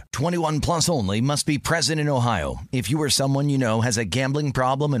Bet365. 21 plus only. Must be present in Ohio. If you or someone you know has a gambling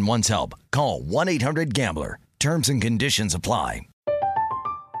problem and wants help, call 1-800-GAMBLER. Terms and conditions apply.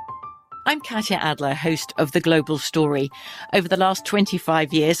 I'm Katya Adler, host of The Global Story. Over the last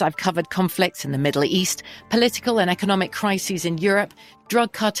 25 years, I've covered conflicts in the Middle East, political and economic crises in Europe,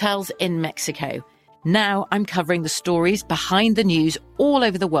 drug cartels in Mexico. Now I'm covering the stories behind the news all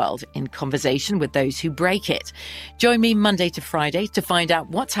over the world in conversation with those who break it. Join me Monday to Friday to find out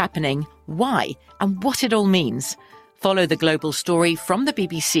what's happening, why, and what it all means. Follow The Global Story from the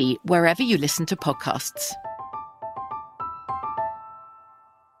BBC wherever you listen to podcasts.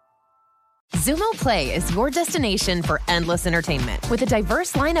 Xumo Play is your destination for endless entertainment. With a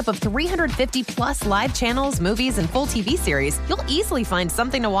diverse lineup of 350 plus live channels, movies, and full TV series, you'll easily find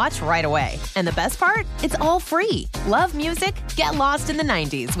something to watch right away. And the best part? It's all free. Love music? Get lost in the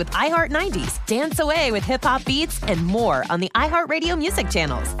 90s with iHeart 90s, dance away with hip-hop beats, and more on the iHeartRadio music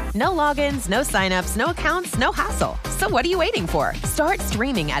channels. No logins, no signups, no accounts, no hassle. So what are you waiting for? Start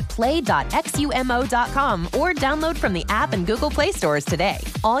streaming at play.xumo.com or download from the app and Google Play stores today.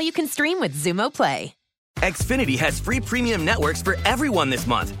 All you can stream with Xumo Play. Xfinity has free premium networks for everyone this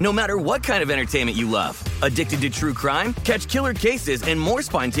month, no matter what kind of entertainment you love. Addicted to true crime? Catch killer cases and more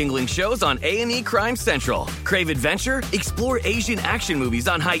spine-tingling shows on A&E Crime Central. Crave adventure? Explore Asian action movies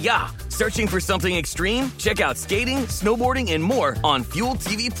on Hi-Ya. Searching for something extreme? Check out skating, snowboarding, and more on Fuel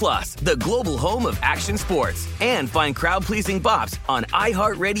TV Plus, the global home of action sports. And find crowd-pleasing bops on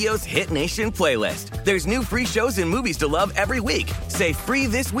iHeartRadio's Hit Nation playlist. There's new free shows and movies to love every week. Say free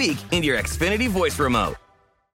this week in your Xfinity voice remote.